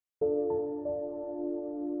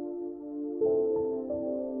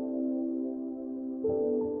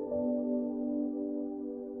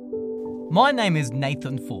My name is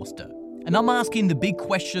Nathan Forster, and I'm asking the big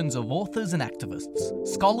questions of authors and activists,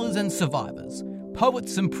 scholars and survivors,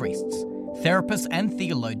 poets and priests, therapists and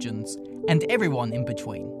theologians, and everyone in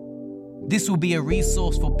between. This will be a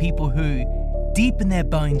resource for people who, deep in their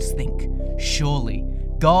bones, think, surely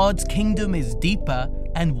God's kingdom is deeper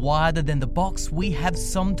and wider than the box we have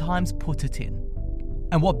sometimes put it in.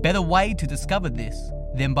 And what better way to discover this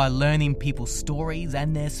than by learning people's stories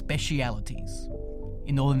and their specialities,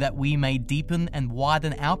 in order that we may deepen and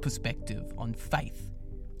widen our perspective on faith,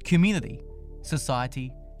 community,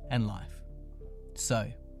 society, and life.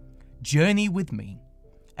 So, journey with me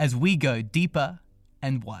as we go deeper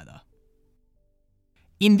and wider.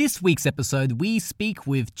 In this week's episode, we speak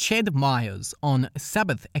with Ched Myers on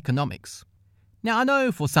Sabbath economics. Now, I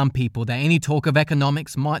know for some people that any talk of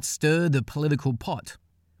economics might stir the political pot.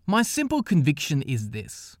 My simple conviction is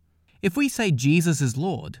this: if we say Jesus is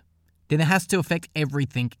Lord, then it has to affect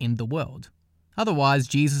everything in the world. Otherwise,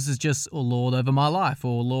 Jesus is just a Lord over my life,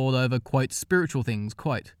 or Lord over, quote, spiritual things,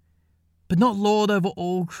 quote, but not Lord over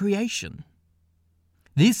all creation.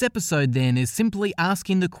 This episode, then, is simply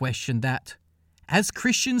asking the question that, as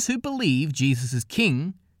Christians who believe Jesus is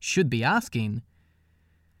King should be asking,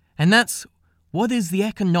 and that's, what is the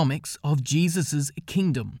economics of Jesus'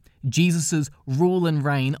 kingdom, Jesus' rule and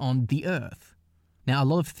reign on the earth? Now, a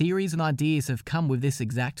lot of theories and ideas have come with this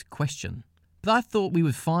exact question, but I thought we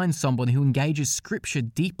would find someone who engages Scripture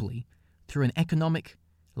deeply through an economic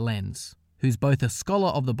lens, who's both a scholar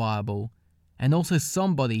of the Bible and also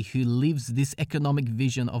somebody who lives this economic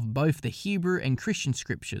vision of both the Hebrew and Christian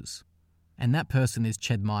Scriptures. And that person is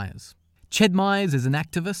Ched Myers. Ched Myers is an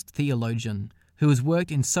activist theologian who has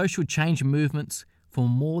worked in social change movements for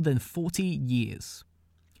more than 40 years.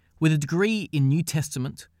 With a degree in New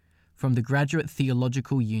Testament from the Graduate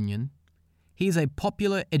Theological Union, he is a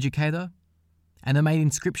popular educator, animating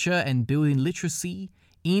Scripture and building literacy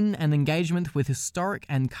in and engagement with historic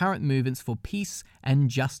and current movements for peace and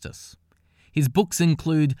justice. His books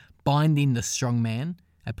include Binding the Strong Man,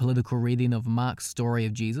 a political reading of Mark's story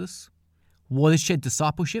of Jesus, Watershed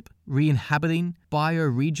Discipleship, Re-inhabiting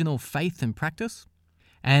Bioregional Faith and Practice,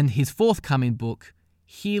 and his forthcoming book,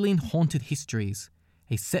 Healing Haunted Histories,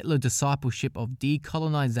 a Settler Discipleship of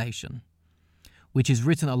Decolonization, which is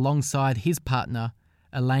written alongside his partner,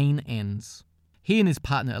 Elaine Enns. He and his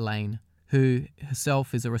partner, Elaine, who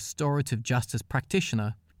herself is a restorative justice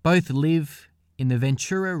practitioner, both live in the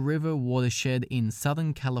Ventura River watershed in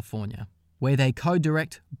Southern California, where they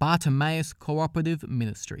co-direct Bartimaeus Cooperative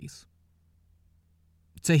Ministries.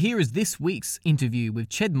 So here is this week's interview with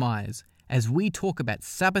Ched Myers as we talk about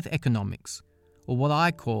Sabbath economics, or what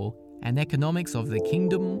I call an economics of the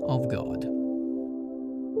kingdom of God.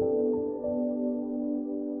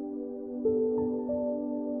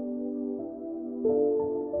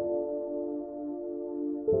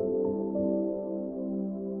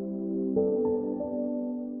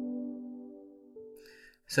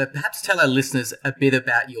 So perhaps tell our listeners a bit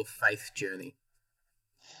about your faith journey.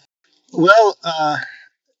 Well,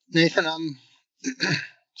 Nathan, I'm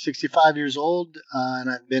 65 years old, and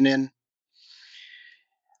I've been in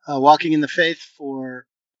walking in the faith for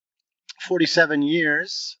 47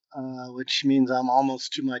 years, which means I'm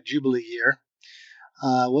almost to my Jubilee year.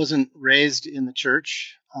 I wasn't raised in the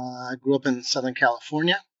church. I grew up in Southern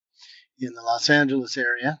California, in the Los Angeles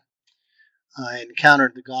area. I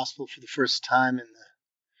encountered the gospel for the first time in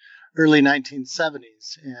the early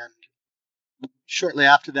 1970s, and shortly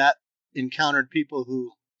after that, encountered people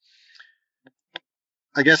who,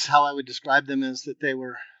 I guess how I would describe them is that they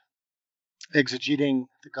were exegeting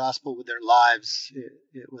the gospel with their lives.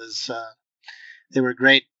 They were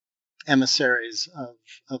great emissaries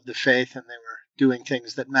of the faith, and they were doing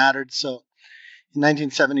things that mattered. So in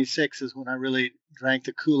 1976 is when I really drank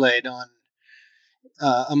the Kool-Aid on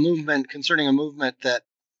a movement that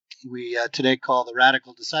we today call the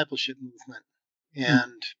Radical Discipleship Movement.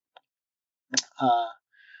 And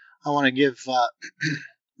I want to give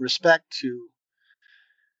respect to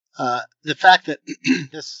the fact that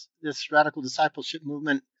this Radical Discipleship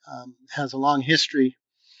Movement has a long history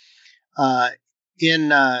in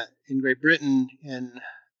Great Britain, in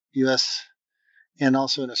U.S., and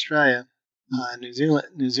also in Australia, New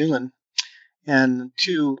Zealand, and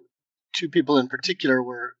two people in particular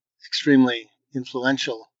were extremely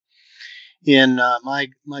influential in my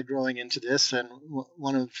growing into this, and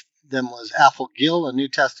one of them was Athol Gill, a New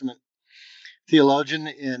Testament theologian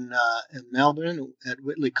in Melbourne at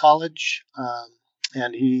Whitley College,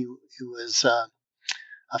 and he was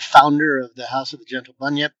a founder of the House of the Gentle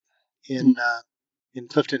Bunyip in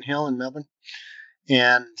Clifton Hill in Melbourne,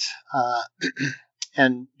 and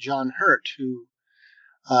John Hurt, who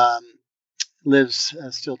lives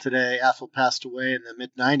still today. Athol passed away in the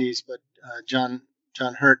mid '90s, but John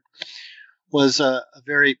Hurt was a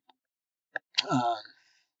very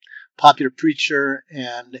popular preacher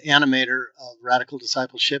and animator of radical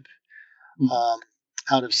discipleship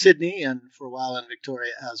out of Sydney and for a while in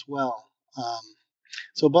Victoria as well.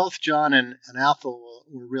 So both John and Athol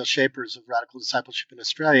were real shapers of radical discipleship in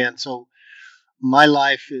Australia, and so my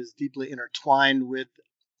life is deeply intertwined with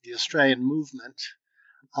the Australian movement,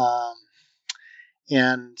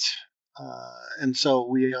 and so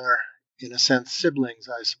we are, in a sense, siblings,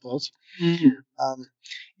 I suppose.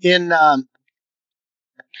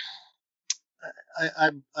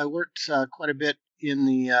 I worked quite a bit in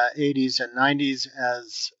the 80s and 90s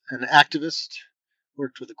as an activist.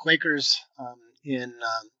 Worked with the Quakers in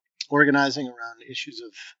organizing around issues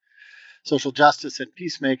of social justice and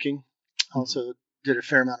peacemaking. Also did a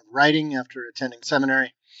fair amount of writing after attending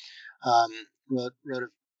seminary. Wrote a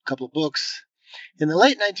couple of books. In the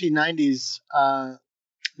late 1990s,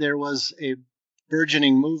 there was a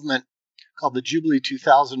burgeoning movement called the Jubilee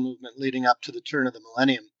 2000 movement leading up to the turn of the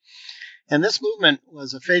millennium. And this movement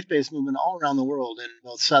was a faith-based movement all around the world in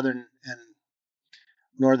both southern and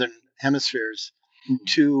northern hemispheres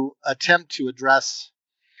to attempt to address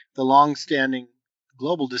the long-standing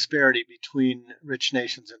global disparity between rich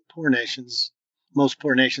nations and poor nations, most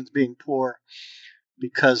poor nations being poor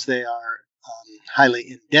because they are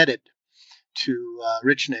highly indebted to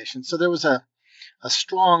rich nations. So there was a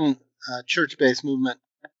strong church-based movement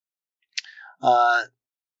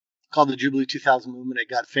called the Jubilee 2000 movement. It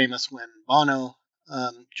got famous when Bono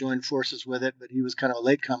joined forces with it, but he was kind of a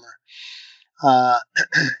latecomer.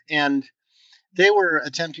 And they were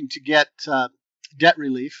attempting to get debt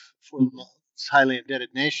relief for the most highly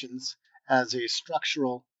indebted nations as a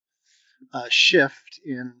structural shift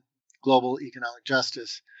in global economic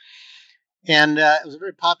justice. And it was a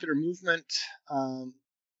very popular movement.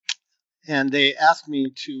 And they asked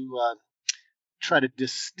me to try to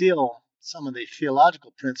distill some of the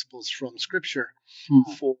theological principles from Scripture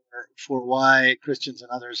for why Christians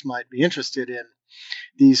and others might be interested in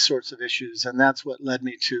these sorts of issues. And that's what led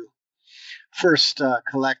me to first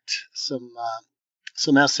collect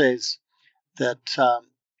some essays that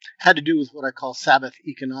had to do with what I call Sabbath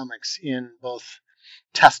economics in both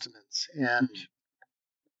Testaments. And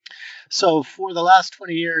so for the last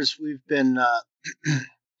 20 years, we've been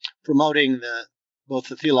promoting both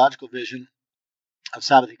the theological vision of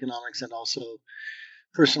Sabbath economics and also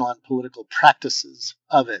personal and political practices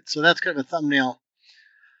of it. So that's kind of a thumbnail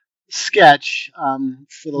sketch.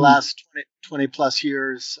 For the last 20 plus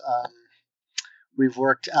years, we've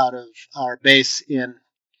worked out of our base in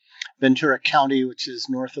Ventura County, which is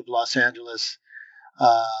north of Los Angeles,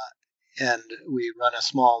 and we run a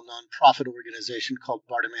small nonprofit organization called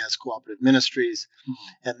Bartimaeus Cooperative Ministries,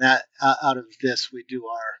 and that out of this we do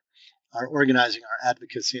our organizing, our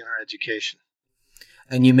advocacy, and our education.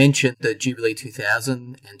 And you mentioned the Jubilee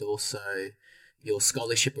 2000 and also your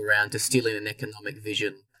scholarship around distilling an economic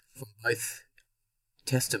vision from both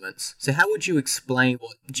testaments. So how would you explain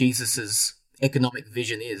what Jesus's economic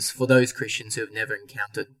vision is for those Christians who have never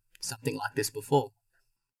encountered something like this before?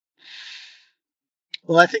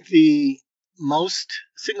 Well, I think the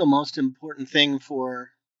single most important thing for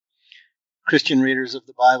Christian readers of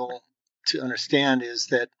the Bible to understand is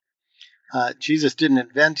that Jesus didn't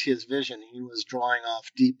invent his vision. He was drawing off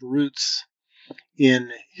deep roots in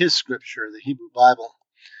his scripture, the Hebrew Bible,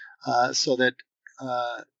 so that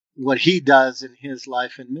what he does in his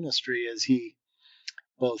life and ministry is he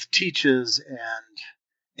both teaches and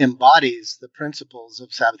embodies the principles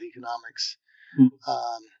of Sabbath economics.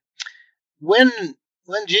 When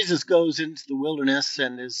Jesus goes into the wilderness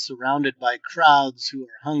and is surrounded by crowds who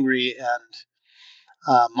are hungry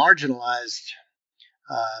and marginalized,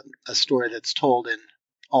 a story that's told in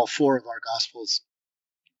all four of our Gospels.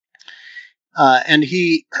 And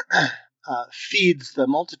he feeds the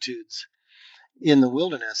multitudes in the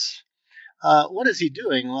wilderness. What is he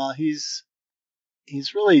doing? Well, he's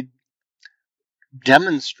really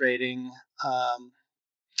demonstrating,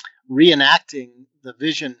 reenacting the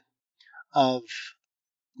vision of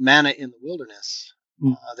manna in the wilderness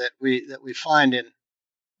that we find in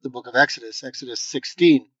the book of Exodus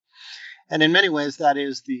 16. And in many ways, that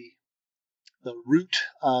is the root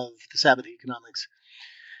of the Sabbath economics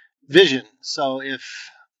vision. So if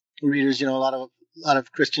readers, a lot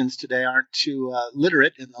of Christians today aren't too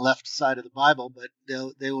literate in the left side of the Bible, but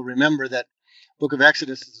they will remember that the book of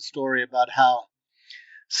Exodus is a story about how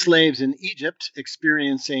slaves in Egypt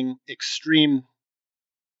experiencing extreme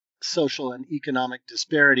social and economic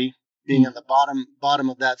disparity, being on the bottom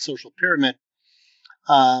of that social pyramid,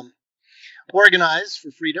 organize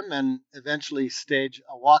for freedom and eventually stage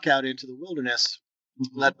a walkout into the wilderness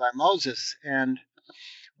led by Moses. And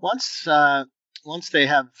once they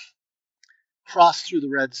have crossed through the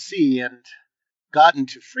Red Sea and gotten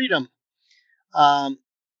to freedom,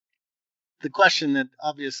 the question that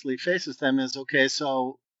obviously faces them is, okay,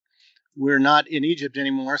 so we're not in Egypt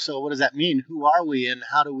anymore, so what does that mean? Who are we and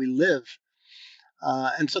how do we live?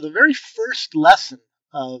 And so the very first lesson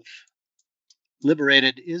of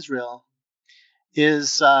liberated Israel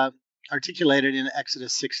is articulated in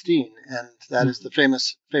Exodus 16, and that is the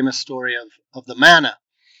famous story of the manna.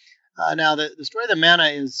 Now, the story of the manna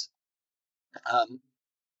is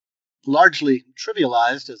largely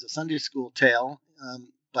trivialized as a Sunday school tale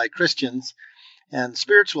by Christians and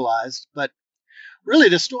spiritualized, but really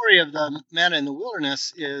the story of the manna in the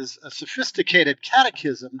wilderness is a sophisticated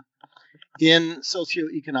catechism in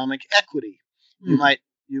socioeconomic equity.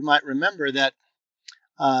 You might remember that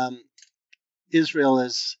Israel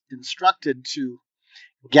is instructed to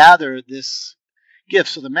gather this gift.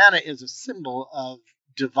 So the manna is a symbol of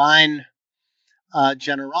divine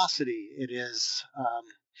generosity. It is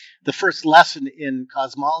the first lesson in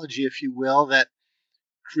cosmology, if you will, that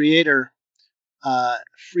Creator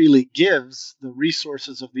freely gives the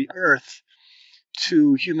resources of the earth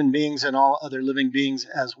to human beings and all other living beings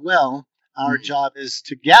as well. Our job is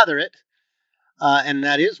to gather it, and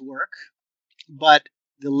that is work. But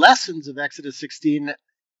the lessons of Exodus 16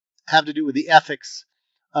 have to do with the ethics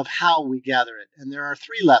of how we gather it. And there are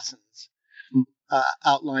three lessons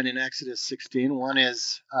outlined in Exodus 16. One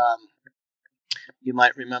is, you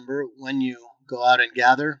might remember, when you go out and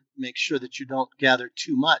gather, make sure that you don't gather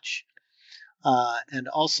too much. And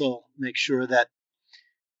also make sure that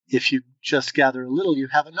if you just gather a little, you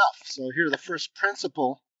have enough. So here, the first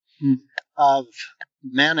principle of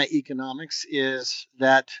manna economics is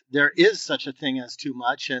that there is such a thing as too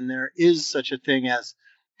much, and there is such a thing as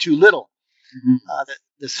too little.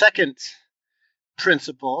 The second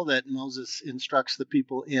principle that Moses instructs the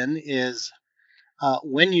people in is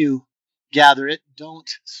when you gather it, don't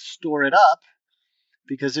store it up,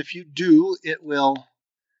 because if you do, it will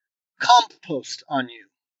compost on you.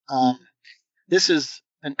 This is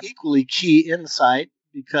an equally key insight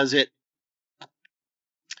because it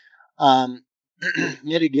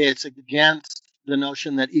mitigates against the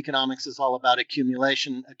notion that economics is all about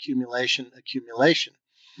accumulation.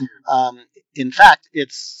 In fact,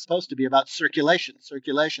 it's supposed to be about circulation,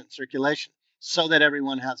 so that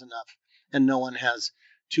everyone has enough and no one has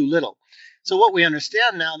too little. So what we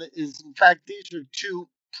understand now is, in fact, these are two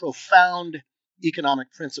profound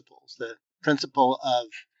economic principles: the principle of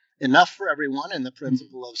enough for everyone and the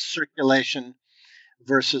principle of circulation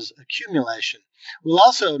versus accumulation. We'll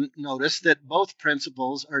also notice that both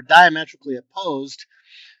principles are diametrically opposed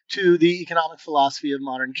to the economic philosophy of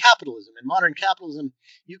modern capitalism. In modern capitalism,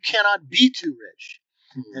 you cannot be too rich.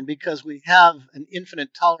 And because we have an infinite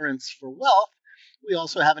tolerance for wealth, we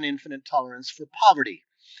also have an infinite tolerance for poverty.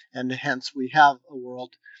 And hence we have a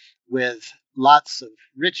world with lots of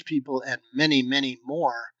rich people and many, many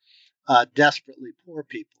more desperately poor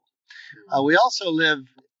people. We also live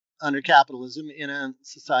under capitalism in a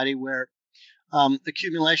society where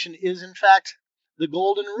accumulation is, in fact, the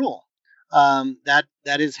golden rule. That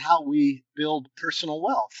is how we build personal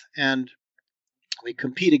wealth, and we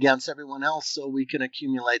compete against everyone else so we can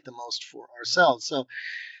accumulate the most for ourselves. So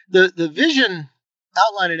the vision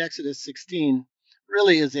outlined in Exodus 16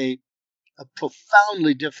 really is a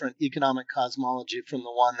profoundly different economic cosmology from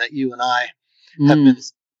the one that you and I have been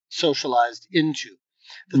socialized into.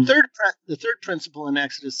 The third principle in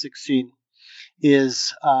Exodus 16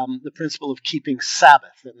 is the principle of keeping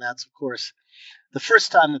Sabbath, and that's, of course, the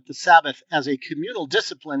first time that the Sabbath as a communal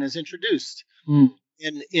discipline is introduced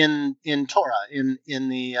in Torah, in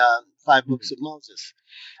the 5 books of Moses.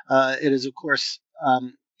 It is, of course,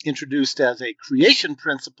 introduced as a creation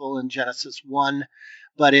principle in Genesis 1,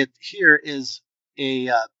 but it here is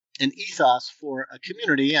an ethos for a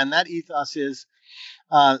community, and that ethos is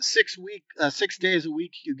 6 days a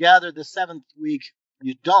week you gather, the 7th week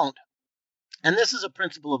you don't. And this is a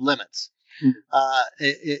principle of limits.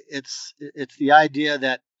 It's the idea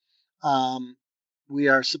that we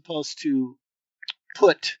are supposed to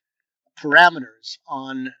put parameters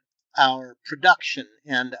on our production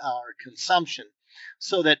and our consumption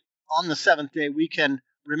so that on the 7th day we can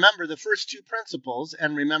remember the first 2 principles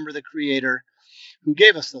and remember the Creator who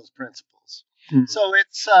gave us those principles. So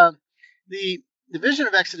it's the vision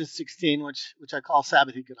of Exodus 16, which I call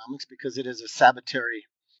Sabbath economics because it is a Sabbatary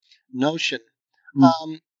notion,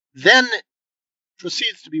 then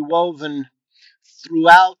proceeds to be woven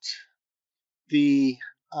throughout the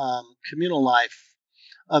communal life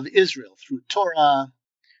of Israel through Torah,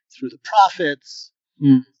 through the prophets.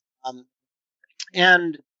 Mm.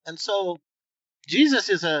 And so Jesus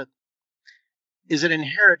is an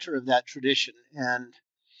inheritor of that tradition. And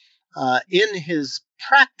in his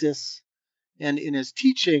practice and in his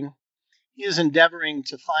teaching, he is endeavoring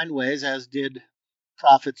to find ways, as did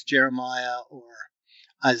prophets Jeremiah or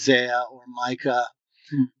Isaiah or Micah.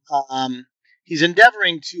 He's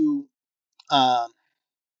endeavoring to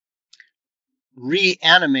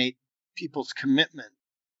reanimate people's commitment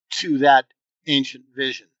to that ancient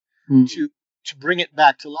vision, to bring it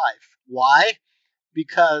back to life. Why?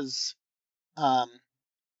 Because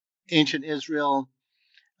ancient Israel,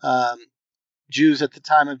 Jews at the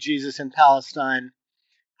time of Jesus in Palestine,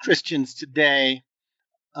 Christians today,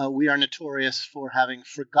 we are notorious for having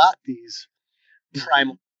forgot these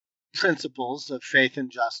primal principles of faith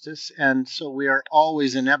and justice, and so we are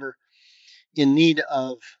always and ever in need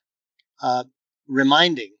of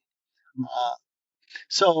reminding.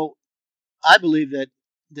 So I believe that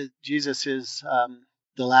Jesus is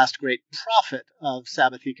the last great prophet of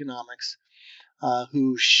Sabbath economics,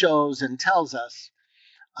 who shows and tells us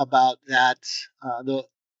about that,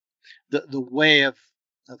 the way of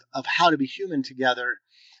how to be human together,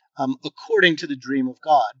 according to the dream of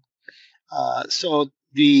God. So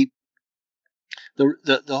the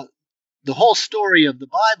whole story of the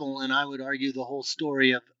Bible, and I would argue the whole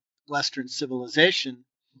story of Western civilization,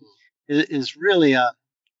 is really a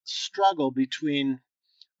struggle between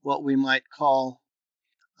what we might call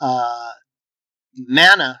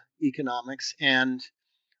manna economics and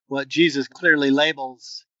what Jesus clearly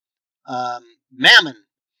labels mammon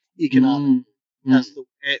economics. That's the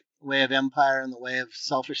way of empire and the way of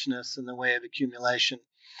selfishness and the way of accumulation.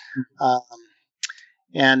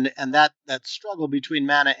 And that struggle between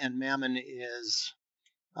manna and mammon is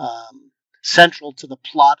central to the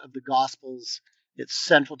plot of the Gospels. It's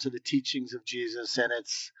central to the teachings of Jesus, and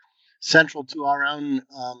it's central to our own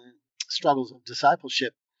struggles of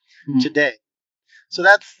discipleship today. So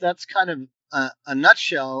that's kind of a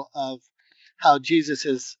nutshell of how Jesus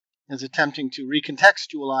is attempting to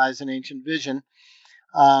recontextualize an ancient vision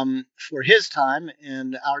for his time,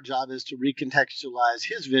 and our job is to recontextualize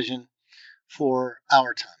his vision for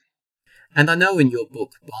our time. And I know in your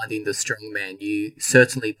book, Binding the Strong Man, you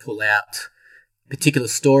certainly pull out particular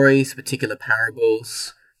stories, particular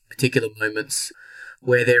parables, particular moments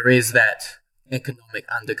where there is that economic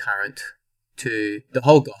undercurrent to the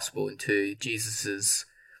whole gospel and to Jesus's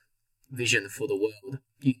vision for the world.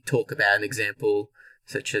 You talk about an example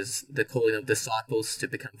such as the calling of disciples to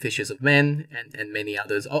become fishers of men and many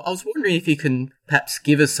others. I was wondering if you can perhaps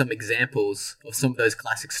give us some examples of some of those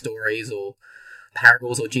classic stories or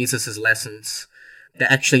parables or Jesus's lessons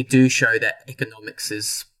that actually do show that economics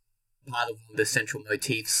is part of one of the central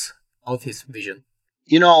motifs of his vision.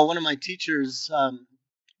 You know, one of my teachers,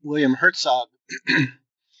 William Herzog,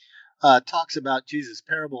 talks about Jesus'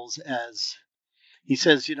 parables as, he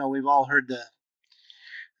says, you know, we've all heard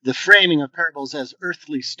the framing of parables as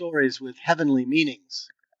earthly stories with heavenly meanings.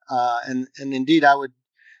 And indeed, I would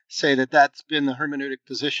say that that's been the hermeneutic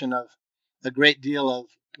position of a great deal of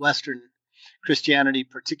Western Christianity,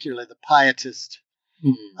 particularly the pietist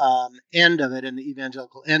end of it and the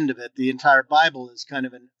evangelical end of it. The entire Bible is kind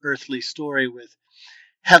of an earthly story with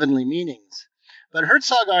heavenly meanings. But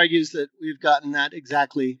Herzog argues that we've gotten that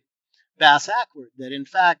exactly bass-backward, that in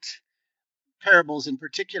fact, parables in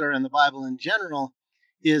particular and the Bible in general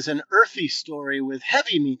is an earthy story with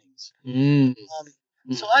heavy meanings.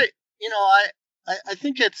 So I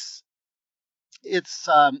think it's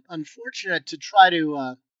unfortunate to try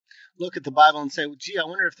to look at the Bible and say, well, gee, I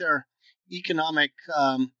wonder if there are economic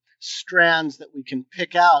strands that we can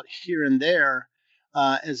pick out here and there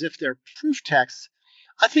as if they're proof texts.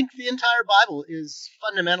 I think the entire Bible is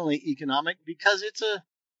fundamentally economic because it's a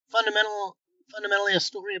fundamentally a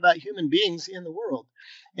story about human beings in the world.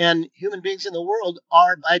 And human beings in the world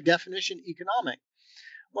are, by definition, economic.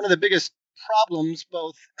 One of the biggest problems,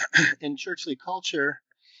 both in churchly culture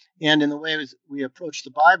and in the way we approach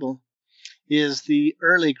the Bible, is the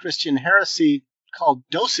early Christian heresy called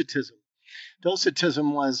Docetism.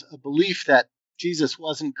 Docetism was a belief that Jesus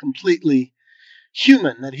wasn't completely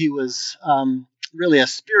human, that he was really a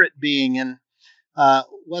spirit being and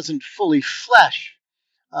wasn't fully flesh.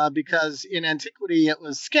 Because in antiquity, it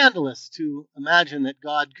was scandalous to imagine that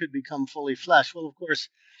God could become fully flesh. Well, of course,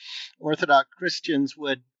 Orthodox Christians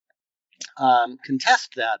would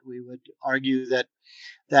contest that. We would argue that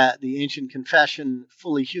the ancient confession,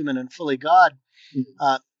 fully human and fully God,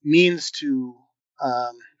 means to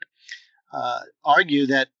argue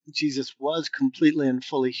that Jesus was completely and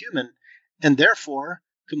fully human, and therefore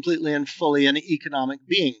completely and fully an economic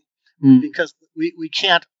being, because we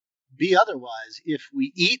can't be otherwise. If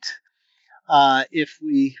we eat, if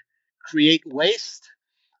we create waste,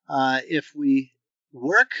 if we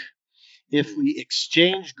work, if we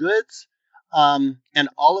exchange goods, and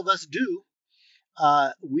all of us do,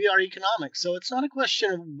 we are economic. So it's not a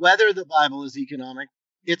question of whether the Bible is economic.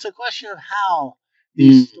 It's a question of how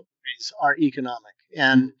these stories are economic.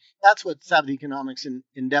 And that's what Sabbath Economics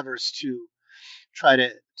endeavors to try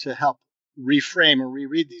to help reframe or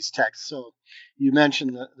reread these texts. So you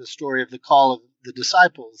mentioned the story of the call of the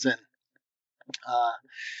disciples, and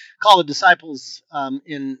call of disciples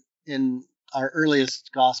in our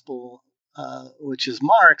earliest gospel, which is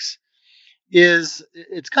Mark's.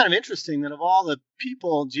 It's kind of interesting that of all the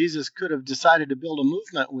people Jesus could have decided to build a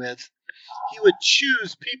movement with, he would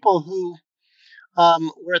choose people who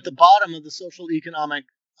were at the bottom of the social economic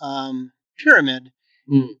pyramid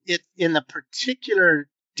in the particular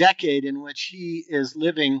decade in which he is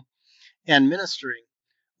living and ministering,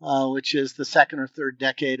 which is the second or third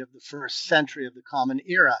decade of the first century of the Common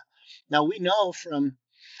Era. Now, we know from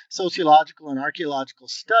sociological and archaeological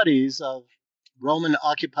studies of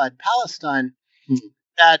Roman-occupied Palestine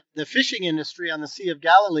that the fishing industry on the Sea of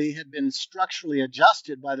Galilee had been structurally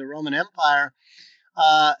adjusted by the Roman Empire,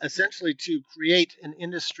 essentially to create an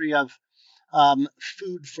industry of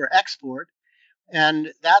food for export.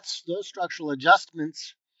 And those structural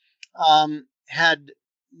adjustments had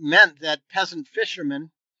meant that peasant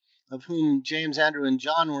fishermen, of whom James, Andrew, and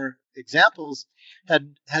John were examples,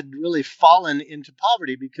 had really fallen into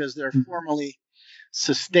poverty because their formerly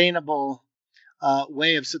sustainable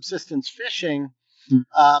way of subsistence fishing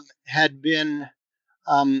had been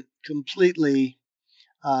completely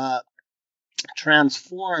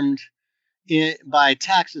transformed by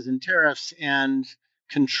taxes and tariffs and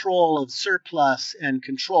control of surplus and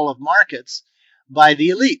control of markets by the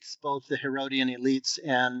elites, both the Herodian elites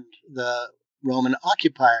and the Roman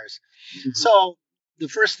occupiers. So the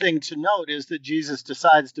first thing to note is that Jesus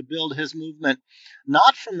decides to build his movement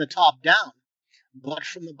not from the top down, but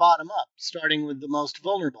from the bottom up, starting with the most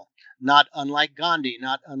vulnerable, not unlike Gandhi,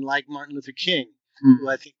 not unlike Martin Luther King, who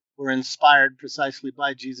I think were inspired precisely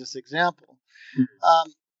by Jesus' example.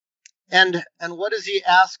 And what does he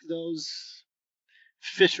ask those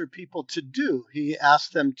fisher people to do? He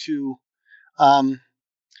asks them to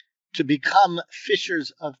become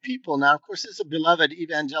fishers of people. Now, of course, this is a beloved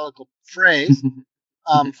evangelical phrase.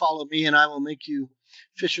 Follow me and I will make you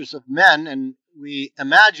fishers of men. And we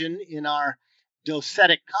imagine in our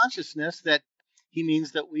docetic consciousness that he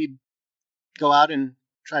means that we go out and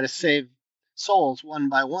try to save souls one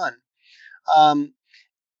by one.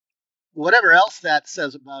 Whatever else that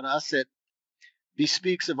says about us, it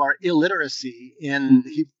bespeaks of our illiteracy in the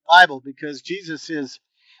Hebrew Bible, because Jesus is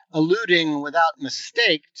alluding without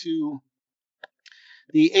mistake to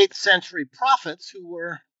the 8th century prophets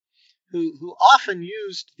who often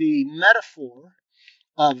used the metaphor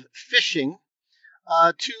of fishing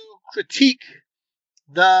to critique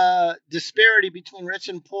the disparity between rich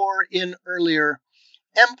and poor in earlier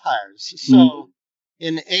empires. So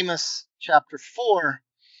in Amos chapter 4,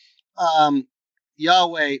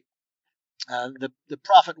 Yahweh, the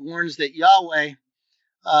prophet warns that Yahweh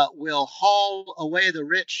will haul away the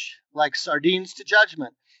rich like sardines to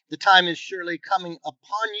judgment. The time is surely coming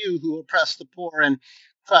upon you who oppress the poor and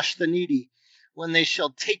crush the needy, when they shall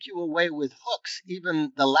take you away with hooks,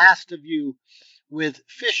 even the last of you with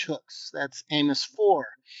fish hooks. That's Amos 4.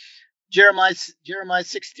 Jeremiah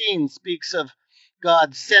 16 speaks of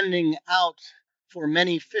God sending out for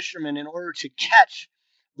many fishermen in order to catch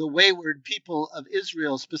the wayward people of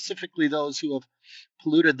Israel, specifically those who have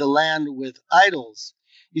polluted the land with idols.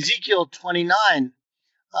 Ezekiel 29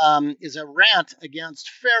 is a rant against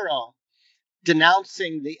Pharaoh,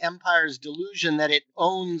 denouncing the empire's delusion that it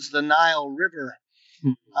owns the Nile River.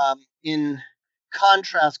 In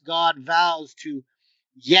contrast, God vows to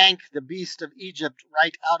yank the beast of Egypt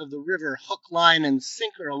right out of the river, hook, line, and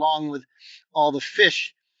sinker, along with all the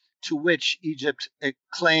fish to which Egypt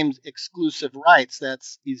claims exclusive rights.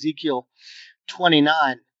 That's Ezekiel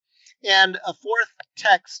 29. And a fourth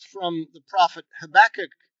text from the prophet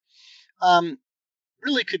Habakkuk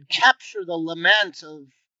really could capture the lament of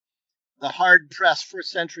the hard-pressed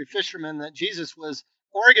first-century fishermen that Jesus was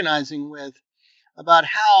organizing with, about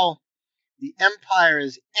how the empire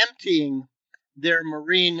is emptying their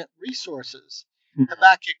marine resources.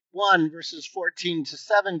 Habakkuk 1, verses 14 to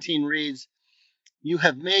 17 reads, "You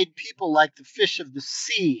have made people like the fish of the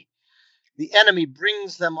sea. The enemy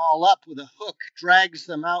brings them all up with a hook, drags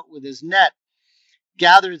them out with his net,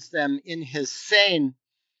 gathers them in his seine.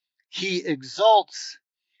 He exults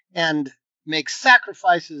and makes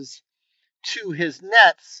sacrifices to his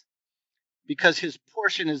nets because his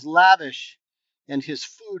portion is lavish and his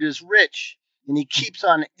food is rich, and he keeps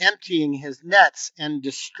on emptying his nets and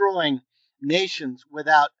destroying nations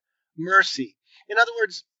without mercy. In other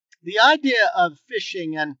words, the idea of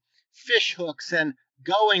fishing and fish hooks and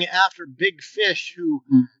going after big fish who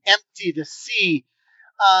empty the sea,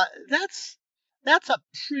 that's a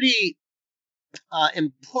pretty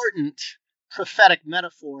important prophetic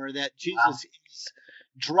metaphor that Jesus is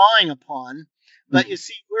drawing upon. But you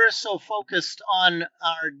see, we're so focused on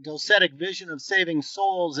our docetic vision of saving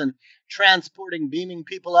souls and transporting, beaming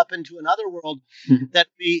people up into another world that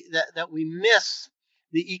we miss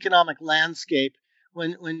the economic landscape.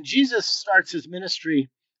 When Jesus starts his ministry,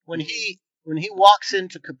 when he walks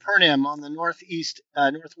into Capernaum on the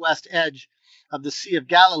northwest edge of the Sea of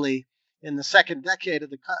Galilee in the second decade of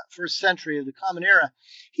the first century of the Common Era,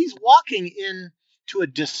 he's walking into a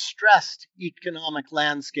distressed economic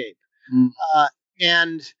landscape.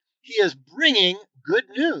 And he is bringing good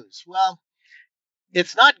news. Well,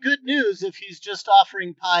 it's not good news if he's just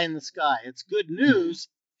offering pie in the sky. It's good news,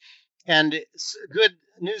 and it's good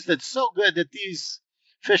news that's so good that these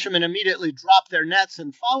fishermen immediately drop their nets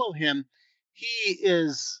and follow him. He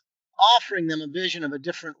is offering them a vision of a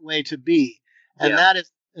different way to be. And that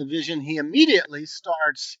is a vision he immediately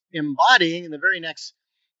starts embodying in the very next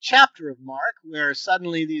chapter of Mark, where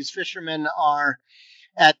suddenly these fishermen are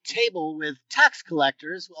at table with tax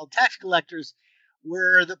collectors. Well, tax collectors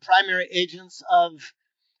were the primary agents of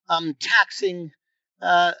taxing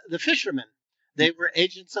the fishermen. They were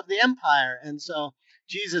agents of the empire. And so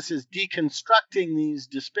Jesus is deconstructing these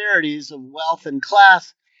disparities of wealth and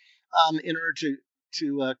class in order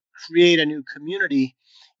to create a new community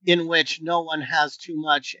in which no one has too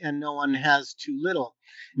much and no one has too little.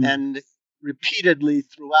 And repeatedly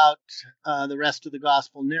throughout the rest of the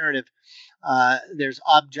gospel narrative, there's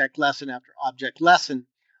object lesson after object lesson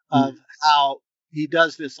of how he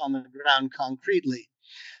does this on the ground concretely.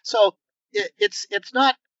 So it's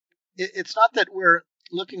not that we're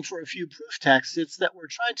looking for a few proof texts. It's that we're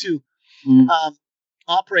trying to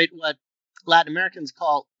operate what Latin Americans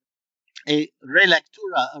call a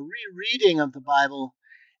relectura, a rereading of the Bible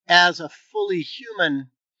as a fully human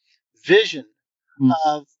vision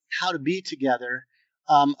of how to be together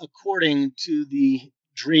according to the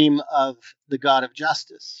dream of the God of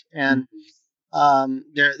justice. And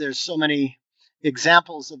there's so many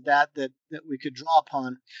examples of that we could draw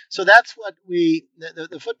upon. So that's what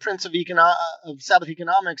the footprints of Sabbath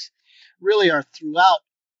economics really are throughout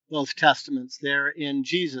both Testaments. They're in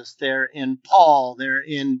Jesus, they're in Paul, they're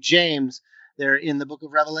in James, they're in the book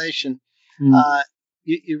of Revelation.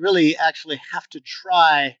 You really actually have to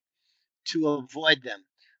try to avoid them.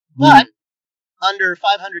 But under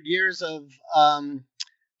 500 years of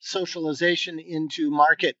socialization into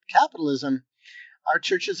market capitalism, our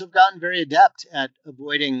churches have gotten very adept at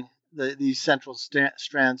avoiding these central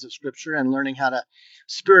strands of Scripture and learning how to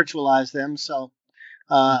spiritualize them. So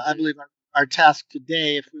I believe our task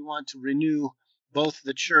today, if we want to renew both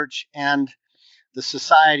the church and the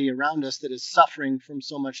society around us that is suffering from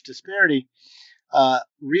so much disparity,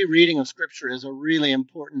 rereading of Scripture is a really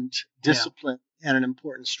important discipline and an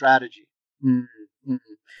important strategy.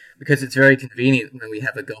 Because it's very convenient when we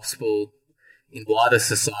have a gospel in wider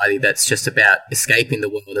society that's just about escaping the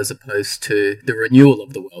world as opposed to the renewal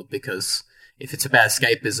of the world. Because if it's about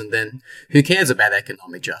escapism, then who cares about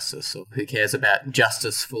economic justice, or who cares about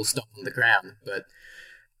justice full stop on the ground? But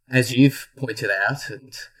as you've pointed out,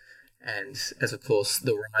 and as of course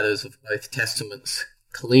the writers of both testaments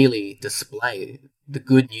clearly display, the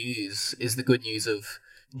good news is the good news of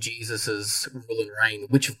Jesus's rule and reign,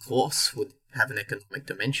 which of course would have an economic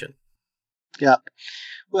dimension. Yeah.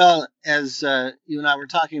 Well, as you and I were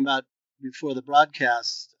talking about before the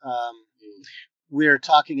broadcast, we're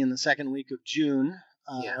talking in the second week of June,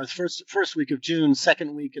 or the first week of June,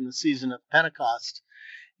 second week in the season of Pentecost.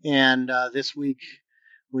 And this week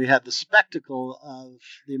we had the spectacle of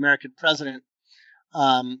the American president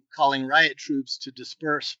calling riot troops to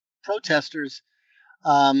disperse protesters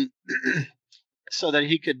so that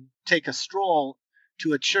he could take a stroll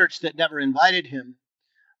to a church that never invited him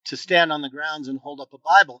to stand on the grounds and hold up a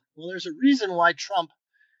Bible. Well, there's a reason why Trump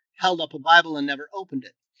held up a Bible and never opened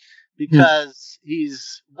it, because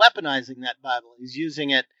he's weaponizing that Bible. He's using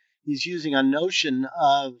it. He's using a notion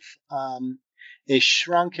of a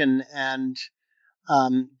shrunken and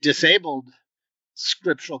disabled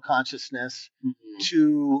scriptural consciousness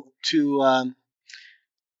to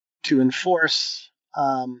enforce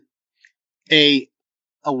a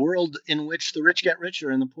world in which the rich get richer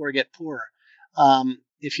and the poor get poorer.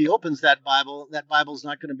 If he opens that Bible's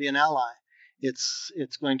not going to be an ally.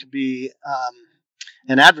 it's going to be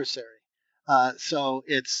an adversary. So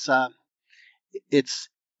it's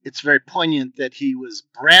very poignant that he was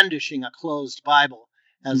brandishing a closed Bible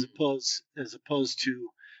as opposed to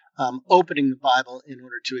opening the Bible in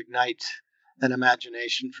order to ignite an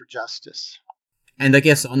imagination for justice. And I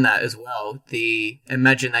guess on that as well, the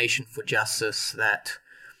imagination for justice that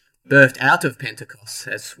birthed out of Pentecost,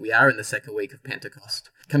 as we are in the second week of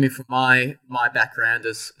Pentecost, coming from my background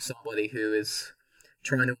as somebody who is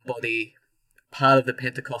trying to embody part of the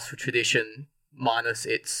Pentecostal tradition, minus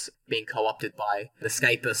it's being co-opted by an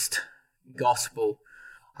escapist gospel,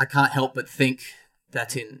 I can't help but think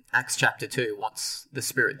that in Acts chapter 2, once the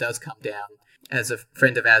Spirit does come down, as a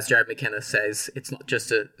friend of ours, Jared McKenna, says, it's not just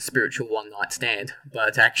a spiritual one-night stand,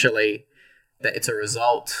 but actually that it's a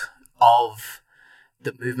result of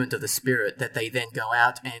the movement of the Spirit that they then go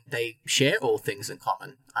out and they share all things in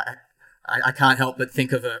common. I can't help but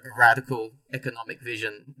think of a radical economic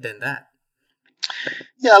vision than that.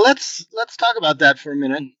 Yeah, let's talk about that for a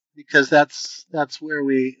minute, because that's where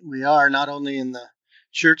we are, not only in the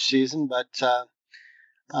church season, but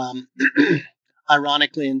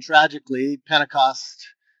ironically and tragically, Pentecost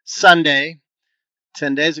Sunday,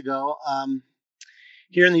 10 days ago,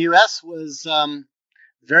 here in the U.S. was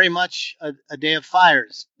very much a day of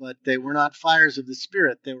fires, but they were not fires of the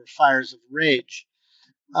Spirit. They were fires of rage.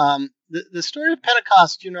 The story of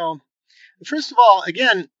Pentecost, first of all,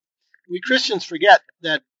 again, we Christians forget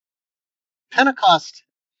that Pentecost,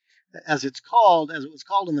 as it was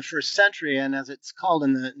called in the first century and as it's called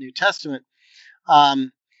in the New Testament,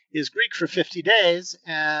 is Greek for 50 days,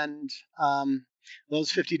 and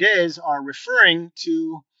those 50 days are referring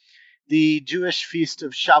to the Jewish feast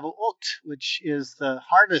of Shavuot, which is the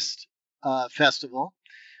harvest festival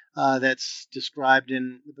that's described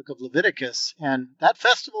in the book of Leviticus. And that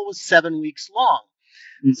festival was 7 weeks long.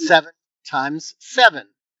 7 times 7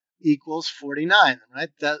 equals 49,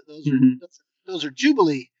 right? Those are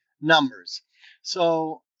Jubilee numbers.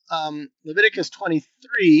 So Leviticus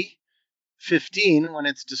 23:15, when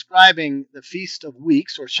it's describing the Feast of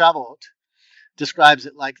Weeks, or Shavuot, describes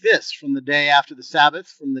it like this: from the day after the Sabbath,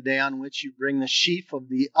 from the day on which you bring the sheaf of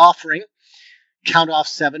the offering, count off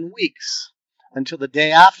 7 weeks, until the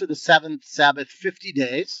day after the 7th Sabbath, 50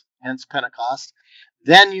 days, hence Pentecost.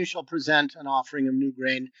 Then you shall present an offering of new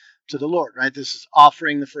grain to the Lord, right? This is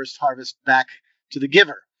offering the first harvest back to the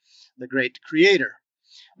giver, the great creator.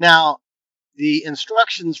 Now, the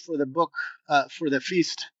instructions for the book, for the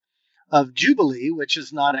Feast of Jubilee, which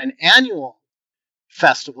is not an annual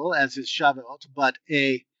festival, as is Shavuot, but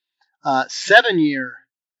a 7-year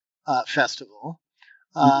festival,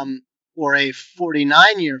 or a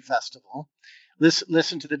 49-year festival.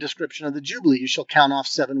 Listen to the description of the Jubilee. You shall count off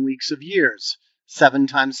 7 weeks of years, 7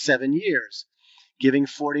 times 7 years, giving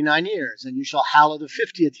 49 years. And you shall hallow the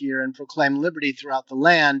 50th year and proclaim liberty throughout the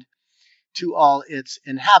land to all its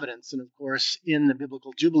inhabitants. And of course, in the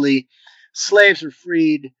biblical Jubilee, slaves are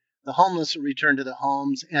freed, the homeless are returned to their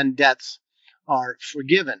homes, and debts are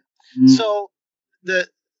forgiven. So the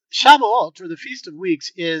Shavuot, or the Feast of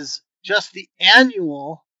Weeks, is just the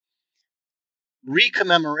annual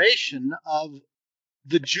recommemoration of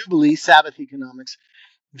the Jubilee Sabbath economics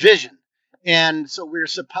vision. And so we're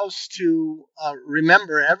supposed to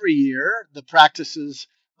remember every year the practices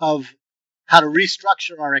of how to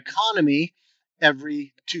restructure our economy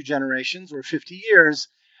every 2 generations or 50 years,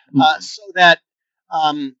 so that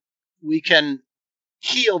we can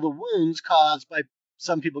heal the wounds caused by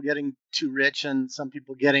some people getting too rich and some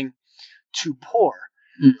people getting too poor.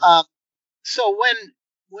 So when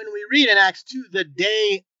we read in Acts 2,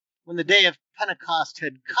 when the day of Pentecost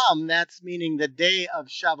had come, that's meaning the day of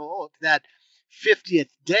Shavuot, that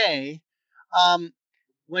 50th day.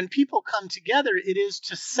 When people come together, it is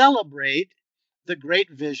to celebrate the great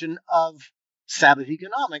vision of Sabbath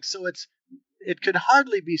economics. So it could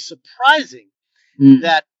hardly be surprising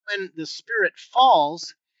that when the Spirit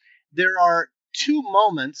falls, there are 2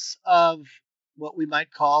 moments of what we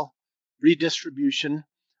might call redistribution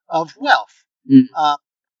of wealth.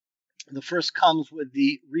 The first comes with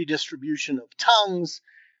the redistribution of tongues,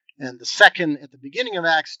 and the second at the beginning of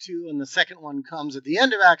Acts 2, and the second one comes at the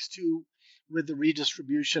end of Acts 2 with the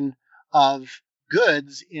redistribution of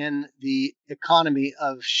goods in the economy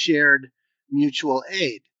of shared mutual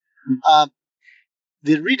aid.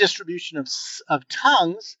 The redistribution of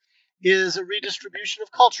tongues is a redistribution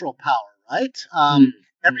of cultural power, right?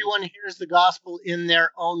 Everyone hears the gospel in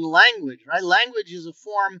their own language, right? Language is a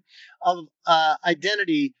form of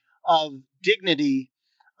identity, of dignity,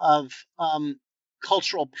 of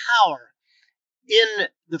cultural power. In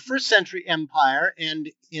the first century empire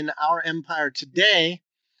and in our empire today,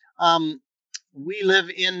 we live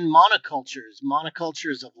in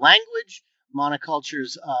monocultures of language,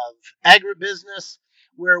 monocultures of agribusiness,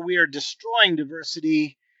 where we are destroying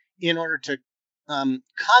diversity in order to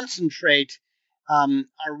concentrate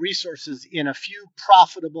our resources in a few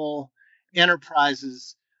profitable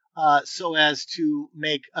enterprises so as to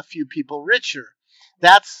make a few people richer.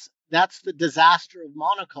 That's the disaster of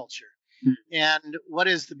monoculture. And what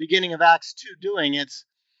is the beginning of Acts 2 doing? It's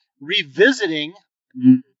revisiting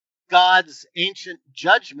God's ancient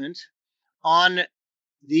judgment on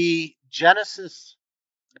the Genesis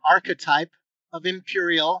archetype of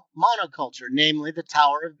imperial monoculture, namely the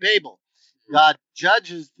Tower of Babel. God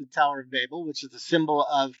judges the Tower of Babel, which is the symbol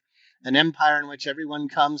of an empire in which everyone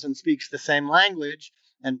comes and speaks the same language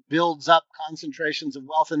and builds up concentrations of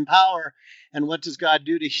wealth and power. And what does God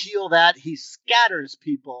do to heal that? He scatters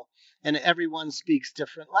people, and everyone speaks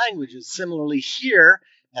different languages. Similarly, here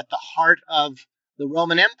at the heart of the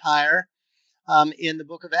Roman Empire, in the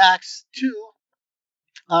book of Acts 2,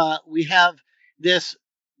 we have this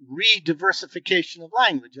re-diversification of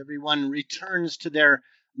language. Everyone returns to their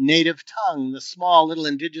native tongue, the small little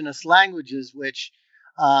indigenous languages which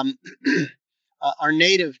are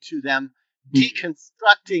native to them,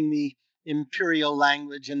 deconstructing the imperial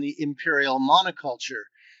language and the imperial monoculture.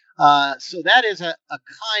 So that is a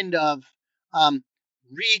kind of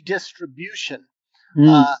redistribution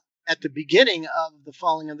at the beginning of the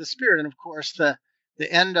falling of the Spirit. And of course, the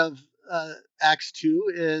end of Acts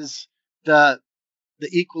 2 is the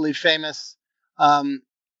equally famous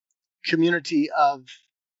community of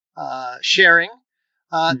sharing.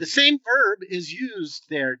 The same verb is used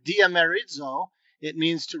there, diamerizo. It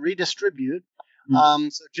means to redistribute. So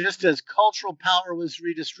just as cultural power was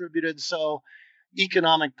redistributed, so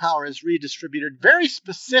economic power is redistributed very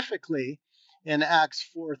specifically in Acts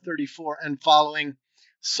 4:34 and following,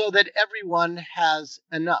 so that everyone has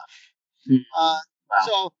enough.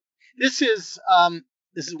 So this is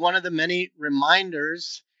one of the many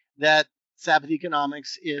reminders that Sabbath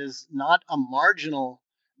economics is not a marginal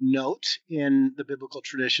note in the biblical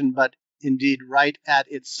tradition, but indeed right at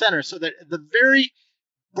its center. So that the very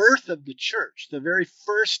birth of the church, the very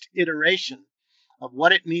first iteration of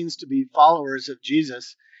what it means to be followers of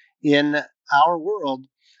Jesus in our world,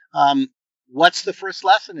 what's the first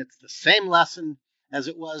lesson? It's the same lesson as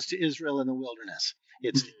it was to Israel in the wilderness.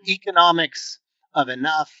 It's the economics of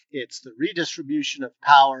enough, it's the redistribution of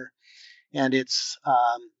power, and it's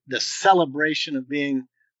the celebration of being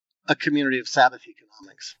a community of Sabbath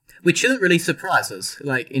economics. Which shouldn't really surprise us,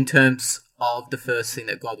 like in terms of the first thing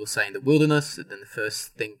that God will say in the wilderness, and then the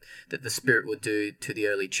first thing that the Spirit would do to the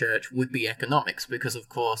early church would be economics, because of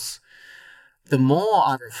course, the more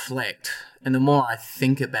I reflect and the more I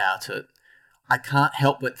think about it, I can't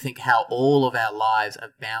help but think how all of our lives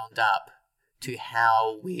are bound up to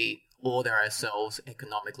how we order ourselves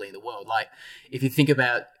economically in the world. Like, if you think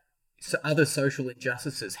about other social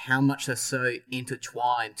injustices, how much they're so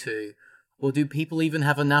intertwined to, well, do people even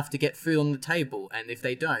have enough to get food on the table? And if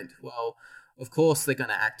they don't, well, of course they're going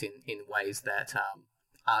to act in ways that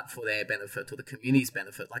aren't for their benefit or the community's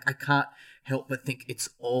benefit. Like, I can't help but think it's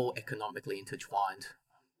all economically intertwined.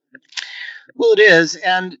 Well, it is,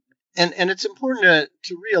 and it's important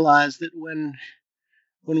to realize that when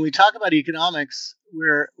we talk about economics,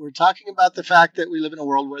 we're talking about the fact that we live in a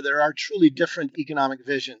world where there are truly different economic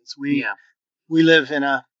visions. We live in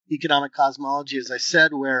a economic cosmology, as I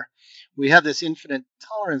said, where we have this infinite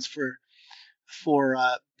tolerance for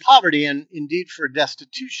poverty and indeed for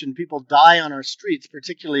destitution. People die on our streets,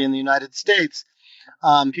 particularly in the United States.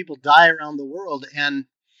 People die around the world, and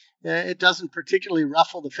it doesn't particularly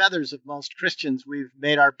ruffle the feathers of most Christians. We've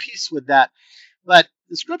made our peace with that. But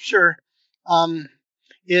the Scripture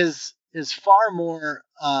is far more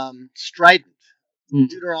strident.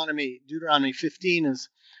 Deuteronomy 15 is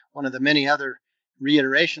one of the many other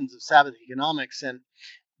reiterations of Sabbath economics, and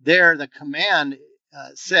there the command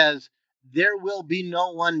says, "There will be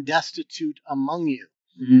no one destitute among you."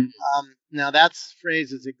 Now that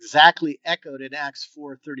phrase is exactly echoed in Acts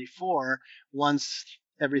 4:34. Once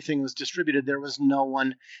everything was distributed, there was no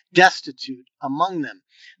one destitute among them.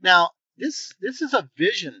 Now this is a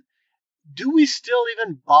vision. Do we still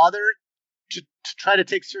even bother to try to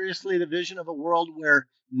take seriously the vision of a world where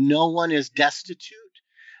no one is destitute?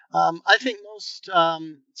 I think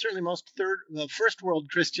certainly most first world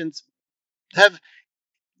Christians have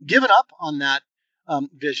given up on that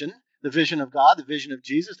vision, the vision of God, the vision of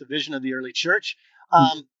Jesus, the vision of the early church.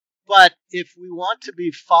 But if we want to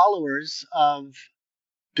be followers of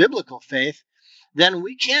biblical faith, then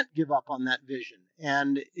we can't give up on that vision.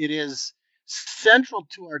 And it is central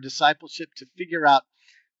to our discipleship to figure out,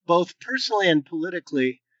 both personally and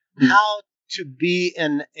politically, how to be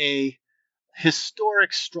in a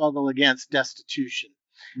historic struggle against destitution.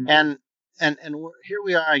 And here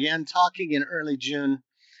we are again talking in early June.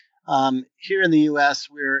 Here in the U.S.,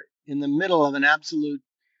 we're in the middle of an absolute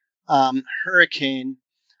hurricane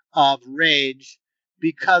of rage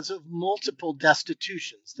because of multiple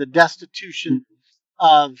destitutions. The destitution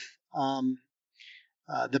of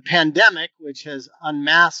the pandemic, which has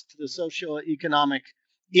unmasked the socioeconomic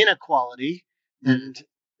inequality and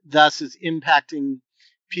thus is impacting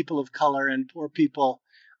people of color and poor people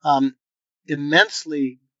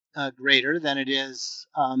immensely greater than it is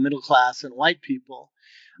middle class and white people.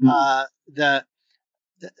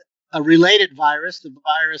 A related virus, the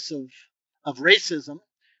virus of racism,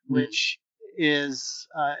 which is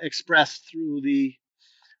expressed through the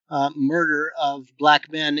murder of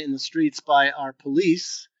black men in the streets by our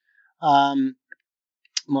police,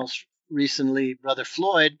 most recently Brother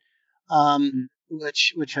Floyd,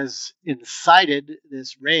 which has incited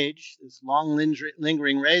this rage, this long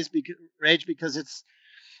lingering rage, because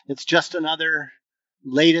it's just another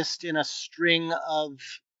latest in a string of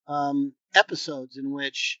episodes in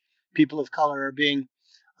which people of color are being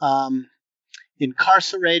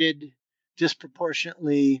incarcerated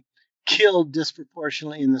disproportionately, killed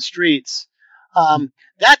disproportionately in the streets.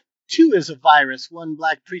 That too is a virus. One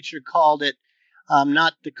black preacher called it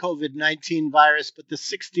not the COVID-19 virus, but the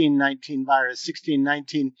 1619 virus.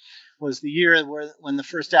 1619 was the year when the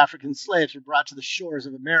first African slaves were brought to the shores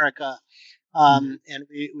of America, and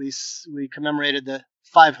we commemorated the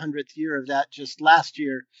 500th year of that just last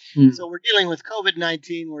year. So we're dealing with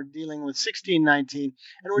COVID-19, we're dealing with 1619,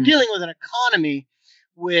 and we're dealing with an economy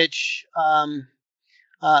which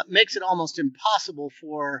makes it almost impossible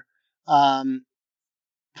for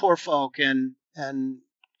poor folk and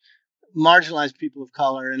marginalized people of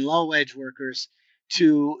color and low-wage workers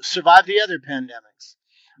to survive the other pandemics.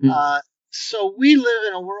 So we live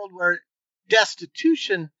in a world where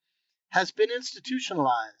destitution has been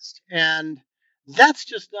institutionalized, and that's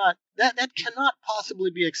just not, that cannot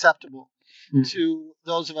possibly be acceptable to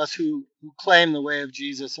those of us who claim the way of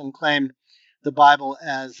Jesus and claim the Bible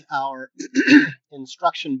as our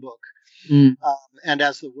instruction book and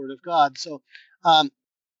as the Word of God. So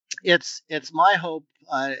it's my hope,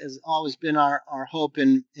 has always been our hope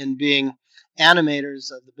in being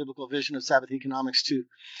animators of the biblical vision of Sabbath economics, to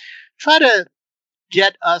try to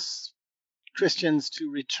get us Christians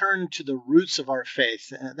to return to the roots of our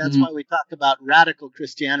faith. That's why we talk about radical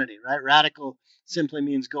Christianity, right? Radical simply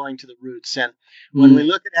means going to the roots. And when we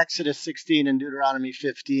look at Exodus 16 and Deuteronomy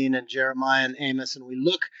 15 and Jeremiah and Amos, and we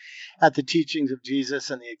look at the teachings of Jesus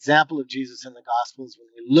and the example of Jesus in the Gospels, when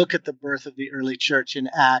we look at the birth of the early church in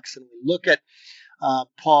Acts, and we look at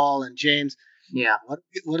Paul and James,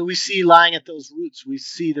 what do we see lying at those roots? We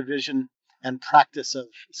see the vision and practice of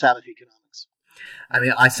Sabbath economics. I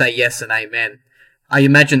mean, I say yes and amen. I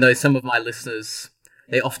imagine, though, some of my listeners,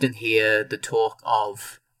 they often hear the talk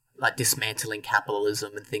of like dismantling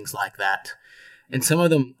capitalism and things like that. And some of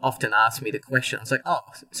them often ask me the question, I was like, oh,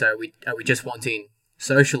 so are we just wanting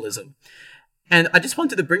socialism? And I just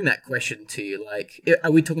wanted to bring that question to you. Like,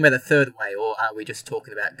 are we talking about a third way, or are we just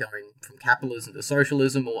talking about going from capitalism to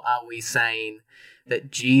socialism? Or are we saying that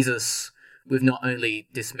Jesus, with not only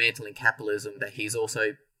dismantling capitalism, that he's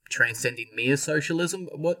also transcending mere socialism?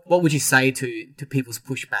 What would you say to people's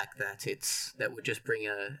pushback that would just bring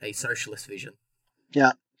a socialist vision?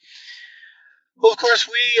 Yeah. Well, of course,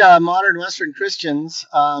 we modern Western Christians,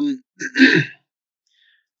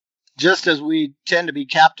 just as we tend to be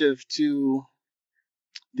captive to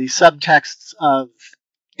the subtexts of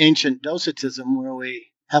ancient Docetism, where we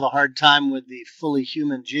have a hard time with the fully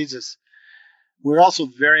human Jesus, we're also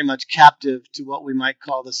very much captive to what we might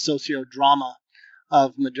call the sociodrama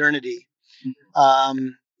of modernity,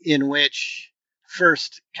 in which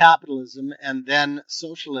first capitalism and then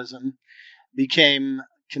socialism became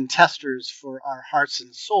contesters for our hearts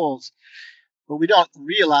and souls. But we don't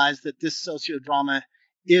realize that this sociodrama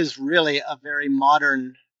is really a very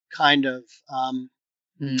modern kind of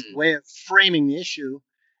way of framing the issue.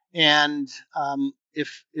 And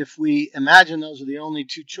if we imagine those are the only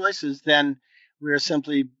two choices, then we are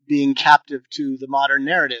simply being captive to the modern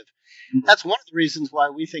narrative. That's one of the reasons why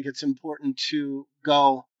we think it's important to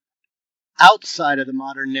go outside of the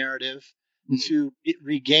modern narrative to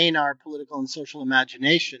regain our political and social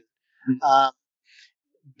imagination.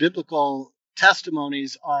 Biblical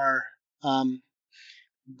testimonies are,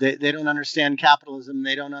 they don't understand capitalism,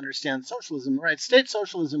 they don't understand socialism, right? State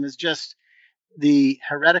socialism is just the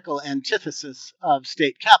heretical antithesis of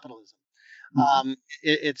state capitalism.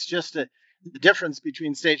 It's just the difference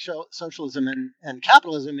between state socialism and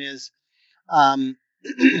capitalism is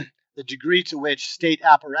the degree to which state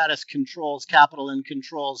apparatus controls capital and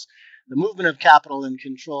controls the movement of capital and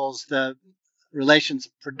controls the relations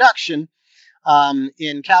of production.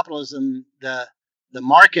 In capitalism, the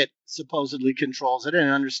market supposedly controls it, and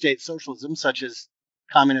under state socialism, such as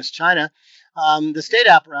communist China, the state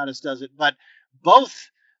apparatus does it. But both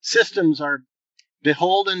systems are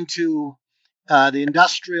beholden to the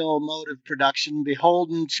industrial mode of production,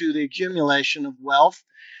 beholden to the accumulation of wealth,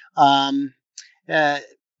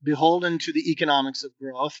 beholden to the economics of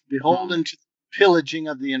growth, beholden to pillaging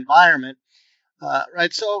of the environment.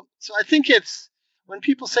 Right. So I think it's when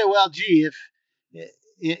people say, well, gee,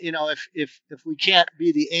 if we can't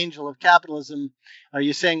be the angel of capitalism, are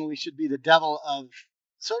you saying we should be the devil of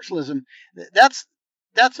socialism? That's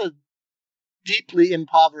a deeply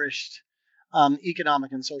impoverished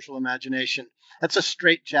economic and social imagination. That's a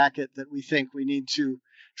straitjacket that we think we need to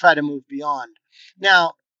try to move beyond.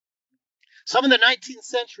 Now, some of the 19th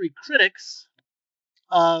century critics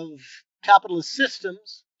of capitalist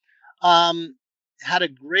systems had a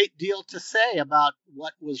great deal to say about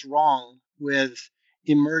what was wrong with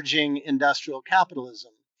emerging industrial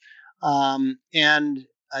capitalism. And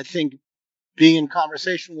I think being in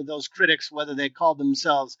conversation with those critics, whether they called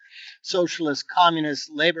themselves socialists, communists,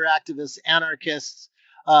 labor activists, anarchists,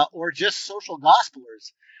 or just social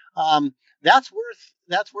gospelers, that's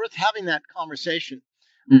worth having that conversation.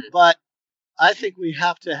 Mm. But I think we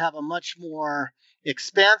have to have a much more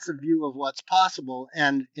expansive view of what's possible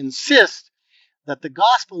and insist that the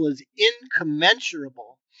gospel is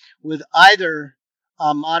incommensurable with either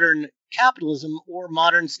modern capitalism or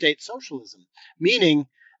modern state socialism, meaning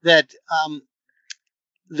that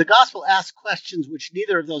the gospel asks questions which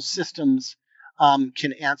neither of those systems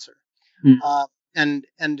can answer. Mm. And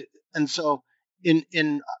so,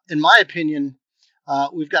 in my opinion,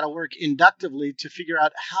 we've got to work inductively to figure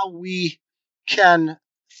out how we can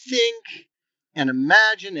think and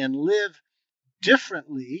imagine and live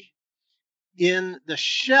differently in the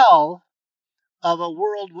shell of a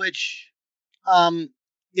world which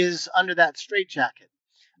is under that straitjacket.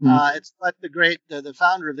 Mm-hmm. It's what the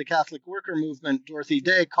founder of the Catholic worker movement, Dorothy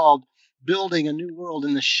Day, called building a new world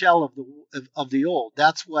in the shell of the old.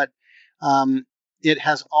 That's what it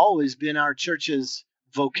has always been our church's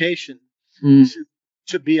vocation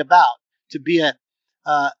to be about, to be a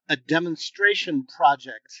demonstration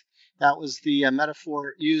project. That was the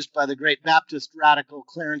metaphor used by the great Baptist radical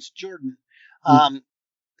Clarence Jordan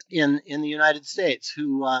in the United States,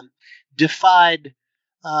 who defied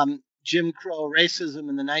Jim Crow racism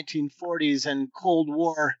in the 1940s and Cold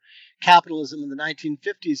War capitalism in the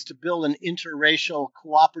 1950s to build an interracial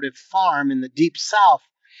cooperative farm in the Deep South,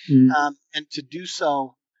 and to do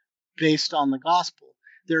so based on the gospel.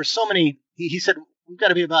 There are so many, he said, we've got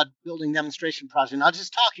to be about building demonstration projects, not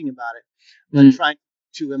just talking about it, but trying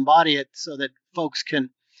to embody it so that folks can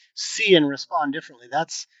see and respond differently.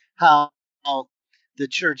 That's how the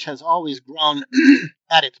church has always grown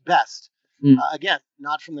at its best. Again,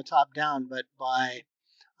 not from the top down, but by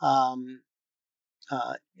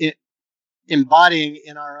embodying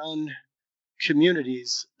in our own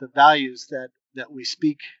communities the values that we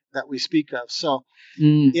speak of. So,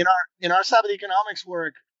 in our Sabbath economics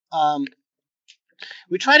work,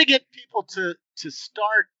 we try to get people to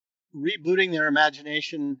start rebooting their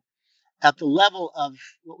imagination at the level of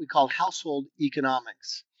what we call household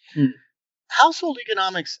economics. Household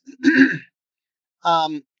economics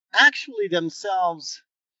actually themselves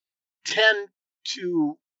tend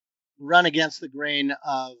to run against the grain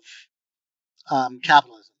of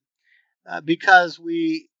capitalism, because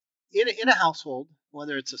we, in a household,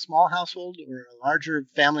 whether it's a small household or a larger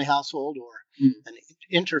family household or an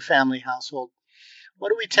interfamily household, what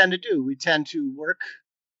do we tend to do? We tend to work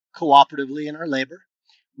cooperatively in our labor.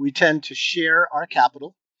 We tend to share our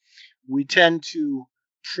capital. We tend to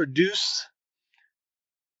produce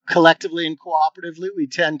collectively and cooperatively. We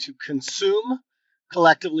tend to consume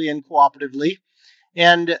collectively and cooperatively.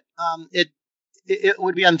 And it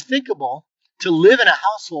would be unthinkable to live in a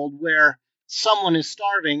household where someone is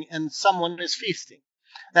starving and someone is feasting.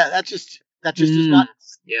 That just is not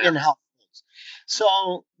in households.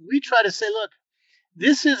 So we try to say, look,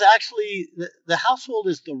 this is actually, the household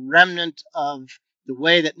is the remnant of the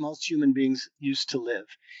way that most human beings used to live,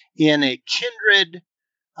 in a kindred,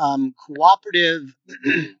 cooperative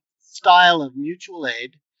style of mutual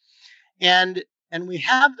aid. And we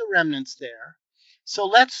have the remnants there. So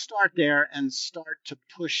let's start there and start to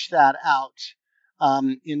push that out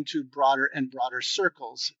into broader and broader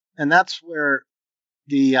circles. And that's where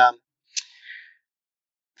the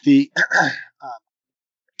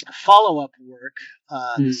follow-up work,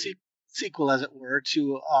 the sequel, as it were,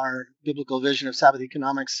 to our biblical vision of Sabbath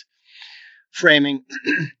economics, framing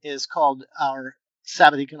is called our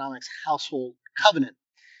Sabbath Economics Household Covenant.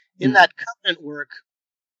 In Mm. that covenant work,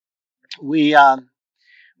 we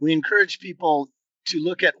encourage people to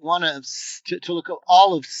look at to look at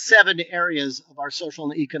all of 7 areas of our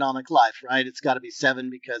social and economic life. Right? It's got to be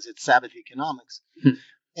 7 because it's Sabbath economics.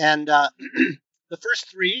 And the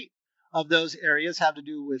first 3 of those areas have to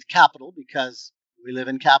do with capital, because we live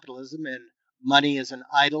in capitalism and money is an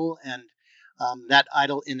idol, and that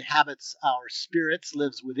idol inhabits our spirits,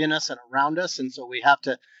 lives within us and around us, and so we have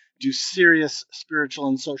to do serious spiritual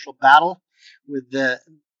and social battle with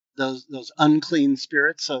those unclean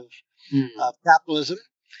spirits of capitalism.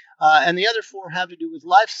 And the other 4 have to do with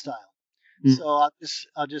lifestyle. So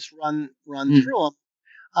I'll just run through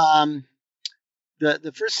them.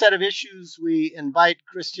 The first set of issues we invite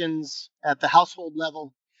Christians at the household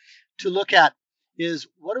level to look at is,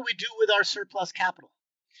 what do we do with our surplus capital?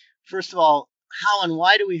 First of all, how and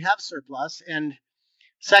why do we have surplus? And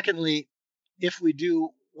secondly, if we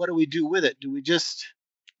do, what do we do with it? Do we just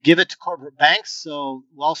give it to corporate banks so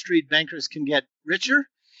Wall Street bankers can get richer?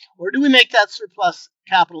 Or do we make that surplus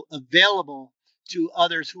capital available to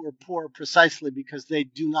others who are poor precisely because they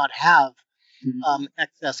do not have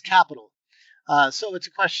excess capital? So it's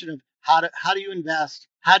a question of how do you invest?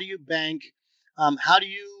 How do you bank? How do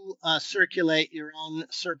you circulate your own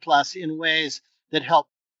surplus in ways that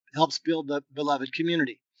helps build the beloved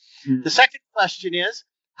community? The second question is,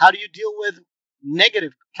 how do you deal with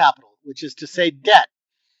negative capital, which is to say debt?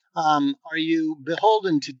 Are you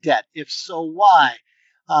beholden to debt? If so, why?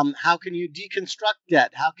 How can you deconstruct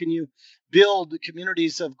debt? How can you build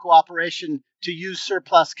communities of cooperation to use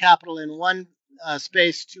surplus capital in one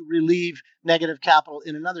space to relieve negative capital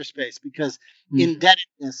in another space? Because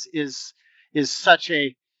indebtedness is such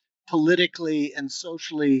a politically and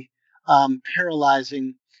socially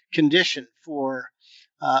paralyzing condition for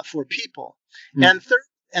people. And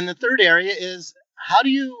the third area is, how do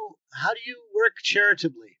you work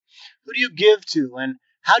charitably? Who do you give to, and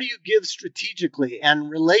how do you give strategically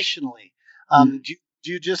and relationally? Do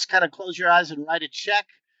you just kind of close your eyes and write a check?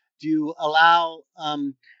 Do you allow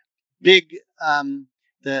the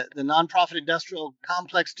nonprofit industrial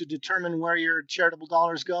complex to determine where your charitable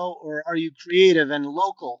dollars go, or are you creative and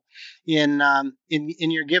local in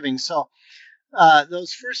your giving? So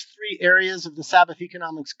those first 3 areas of the Sabbath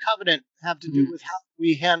Economics Covenant have to do with how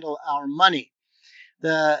we handle our money.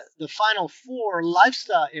 The final 4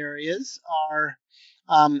 lifestyle areas are,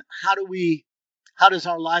 how does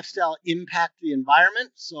our lifestyle impact the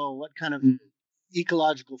environment? So what kind of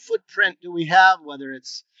ecological footprint do we have, whether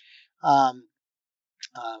it's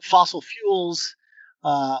fossil fuels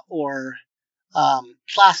or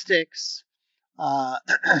plastics,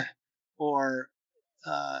 or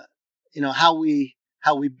how we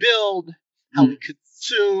build, how we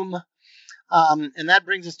consume, and that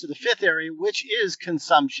brings us to the 5th area, which is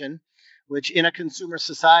consumption, which in a consumer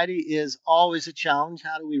society is always a challenge.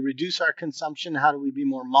 How do we reduce our consumption? How do we be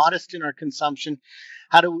more modest in our consumption?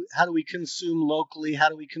 How do we consume locally? How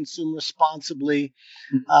do we consume responsibly?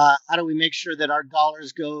 How do we make sure that our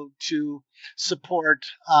dollars go to support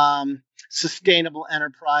sustainable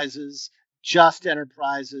enterprises, just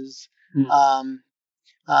enterprises,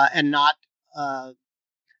 and not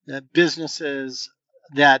businesses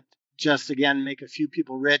that just, again, make a few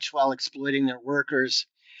people rich while exploiting their workers?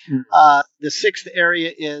 The 6th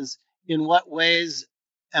area is, in what ways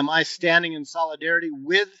am I standing in solidarity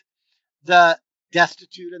with the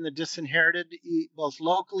destitute and the disinherited, both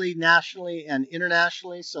locally, nationally, and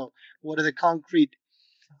internationally? So what are the concrete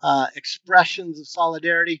expressions of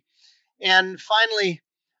solidarity? And finally,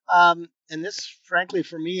 and this, frankly,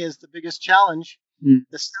 for me, is the biggest challenge,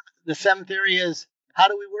 the 7th area is, how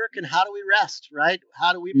do we work and how do we rest, right?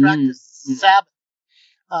 How do we practice Sabbath?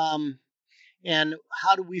 And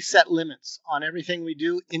how do we set limits on everything we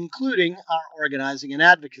do, including our organizing and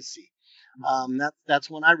advocacy? That's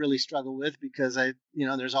one I really struggle with, because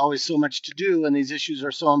there's always so much to do, and these issues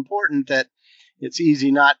are so important that it's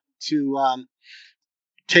easy not to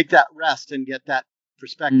take that rest and get that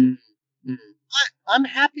perspective. I'm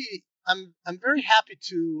happy. I'm very happy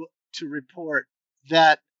to report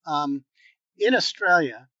that in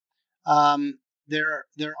Australia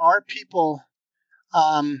there are people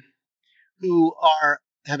who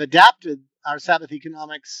have adapted our Sabbath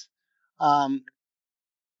Economics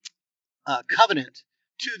covenant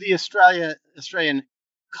to the Australian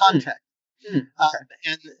context,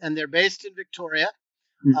 and they're based in Victoria,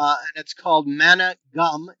 and it's called Manna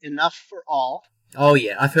Gum, Enough for All. Oh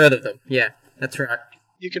yeah, I've heard of them. Yeah, that's right.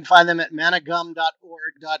 You can find them at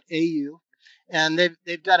mannagum.org.au, and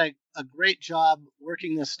they've done a great job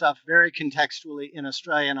working this stuff very contextually in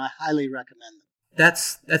Australia, and I highly recommend them.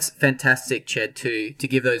 That's fantastic, Ched, to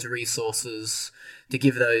give those resources, to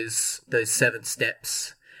give those 7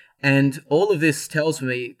 steps. And all of this tells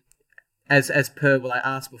me, as per what I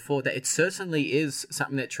asked before, that it certainly is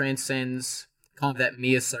something that transcends kind of that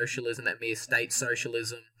mere socialism, that mere state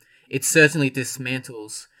socialism. It certainly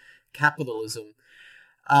dismantles capitalism.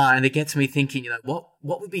 And it gets me thinking, what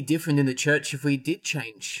would be different in the church if we did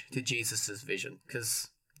change to Jesus's vision? Because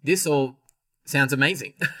this all sounds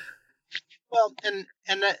amazing. Well, and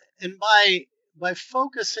by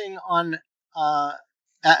focusing on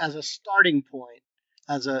as a starting point,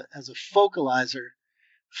 as a focalizer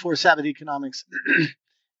for Sabbath economics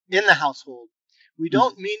in the household, we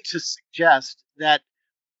don't mean to suggest that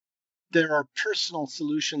there are personal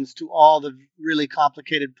solutions to all the really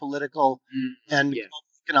complicated political and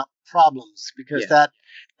economic problems, because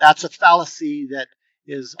that's a fallacy that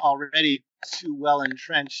is already too well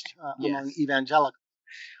entrenched among evangelicals.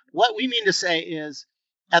 What we mean to say is,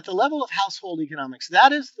 at the level of household economics,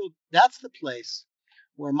 that's the place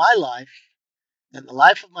where my life and the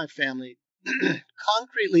life of my family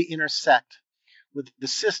concretely intersect with the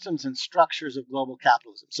systems and structures of global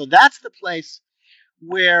capitalism. So that's the place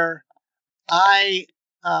where I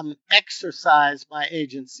exercise my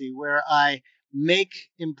agency, where I make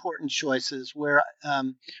important choices, where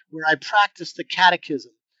I practice the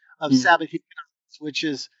catechism of Sabbath economics, which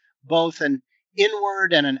is both an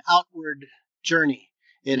inward and an outward journey.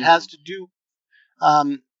 It has to do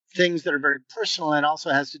things that are very personal, and also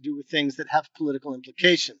has to do with things that have political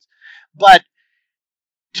implications. But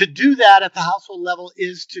to do that at the household level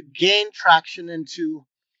is to gain traction and to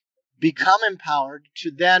become empowered,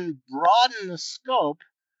 to then broaden the scope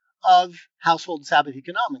of household Sabbath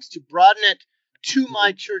economics, to broaden it to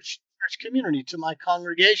my church community, to my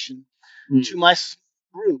congregation, to my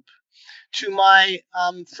group, to my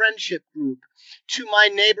friendship group, to my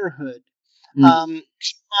neighborhood, to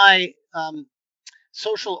my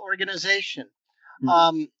social organization,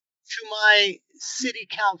 to my city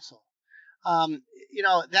council.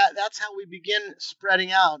 That's how we begin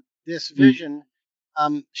spreading out this vision,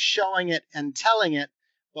 showing it and telling it,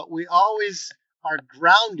 but we always are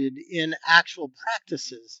grounded in actual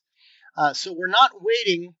practices. So we're not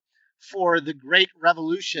waiting for the great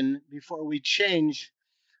revolution before we change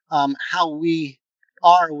how we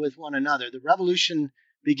are with one another. The revolution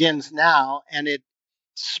begins now, and it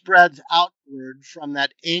spreads outward from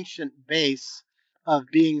that ancient base of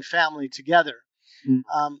being family together.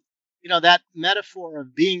 That metaphor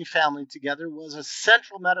of being family together was a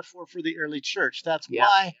central metaphor for the early church. That's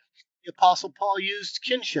why the Apostle Paul used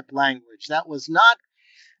kinship language. That was not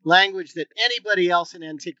language that anybody else in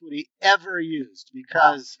antiquity ever used,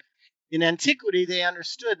 because in antiquity they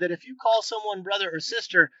understood that if you call someone brother or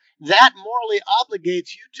sister, that morally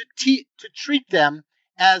obligates you to treat them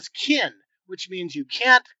as kin, which means you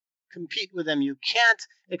can't compete with them, you can't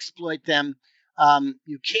exploit them,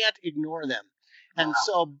 you can't ignore them. And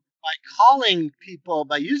so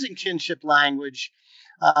by using kinship language,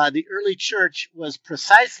 the early church was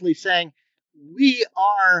precisely saying, we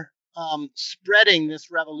are spreading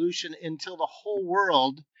this revolution until the whole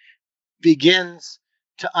world begins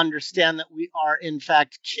to understand that we are, in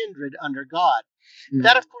fact, kindred under God.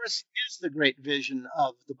 That, of course, is the great vision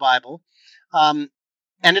of the Bible. And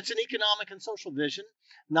it's an economic and social vision,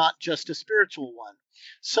 not just a spiritual one.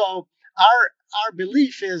 So our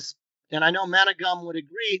belief is, and I know Managum would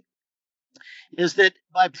agree, is that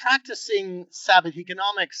by practicing Sabbath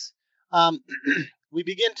economics, we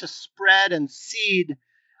begin to spread and seed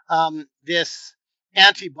this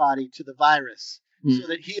antibody to the virus so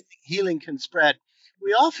that healing can spread.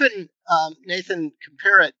 We often, Nathan,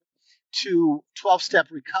 compare it to 12-step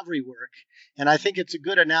recovery work, and I think it's a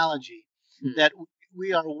good analogy that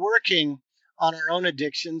we are working on our own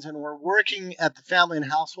addictions, and we're working at the family and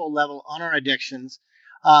household level on our addictions,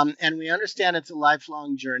 and we understand it's a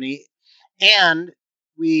lifelong journey, and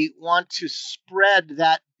we want to spread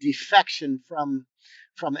that defection from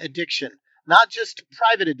addiction, not just to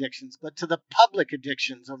private addictions, but to the public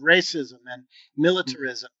addictions of racism and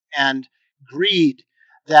militarism and greed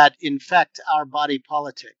that infect our body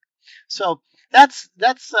politic. So that's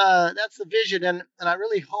the vision, and I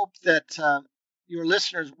really hope that your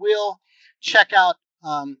listeners will check out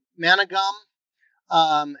Managum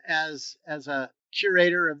as a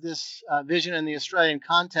curator of this vision in the Australian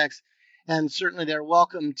context, and certainly they're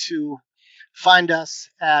welcome to find us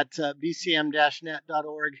at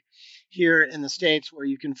bcm-net.org here in the States, where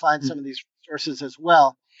you can find some of these resources as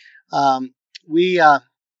well.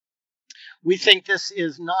 We think this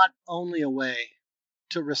is not only a way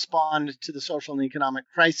to respond to the social and economic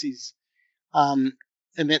crises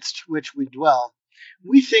amidst which we dwell.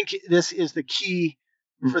 We think this is the key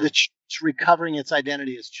for the church recovering its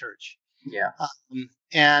identity as church. Yeah.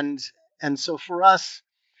 And so for us,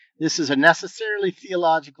 this is a necessarily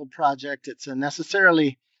theological project. It's a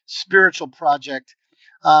necessarily spiritual project,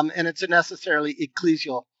 and it's a necessarily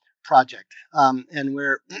ecclesial project. And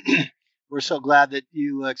we're we're so glad that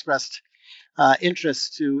you expressed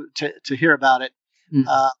interest to hear about it,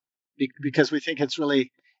 because we think it's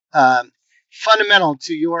really fundamental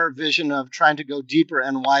to your vision of trying to go deeper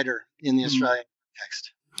and wider in the Australian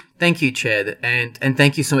context. Thank you, Ched, and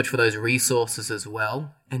thank you so much for those resources as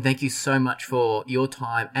well. And thank you so much for your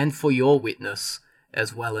time and for your witness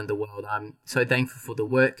as well in the world. I'm so thankful for the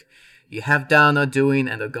work you have done, are doing,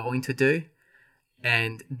 and are going to do.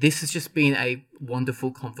 And this has just been a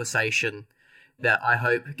wonderful conversation that I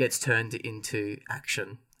hope gets turned into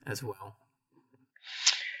action as well.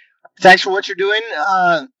 Thanks for what you're doing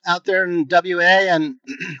out there in WA, and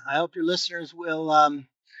I hope your listeners will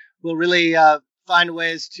really find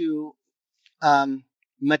ways to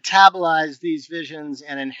metabolize these visions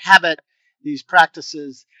and inhabit these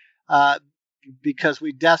practices, because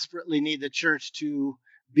we desperately need the church to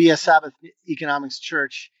be a Sabbath economics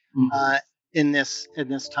church in this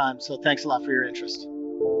time. So thanks a lot for your interest.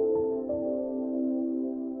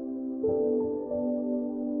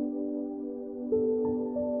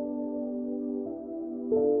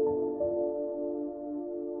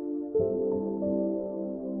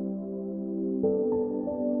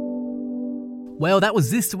 Well, that was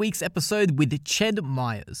this week's episode with Ched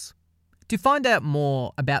Myers. To find out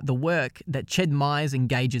more about the work that Ched Myers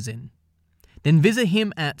engages in, then visit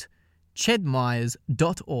him at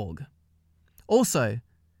chedmyers.org. Also,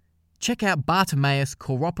 check out Bartimaeus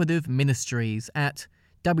Cooperative Ministries at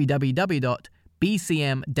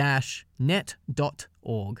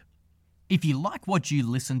www.bcm-net.org. If you like what you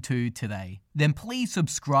listened to today, then please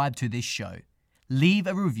subscribe to this show, leave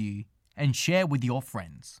a review, and share with your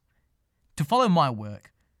friends. To follow my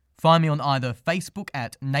work, find me on either Facebook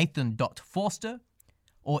at nathan.forster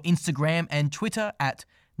or Instagram and Twitter at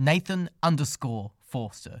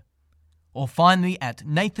nathan_forster, or find me at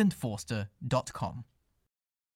nathanforster.com.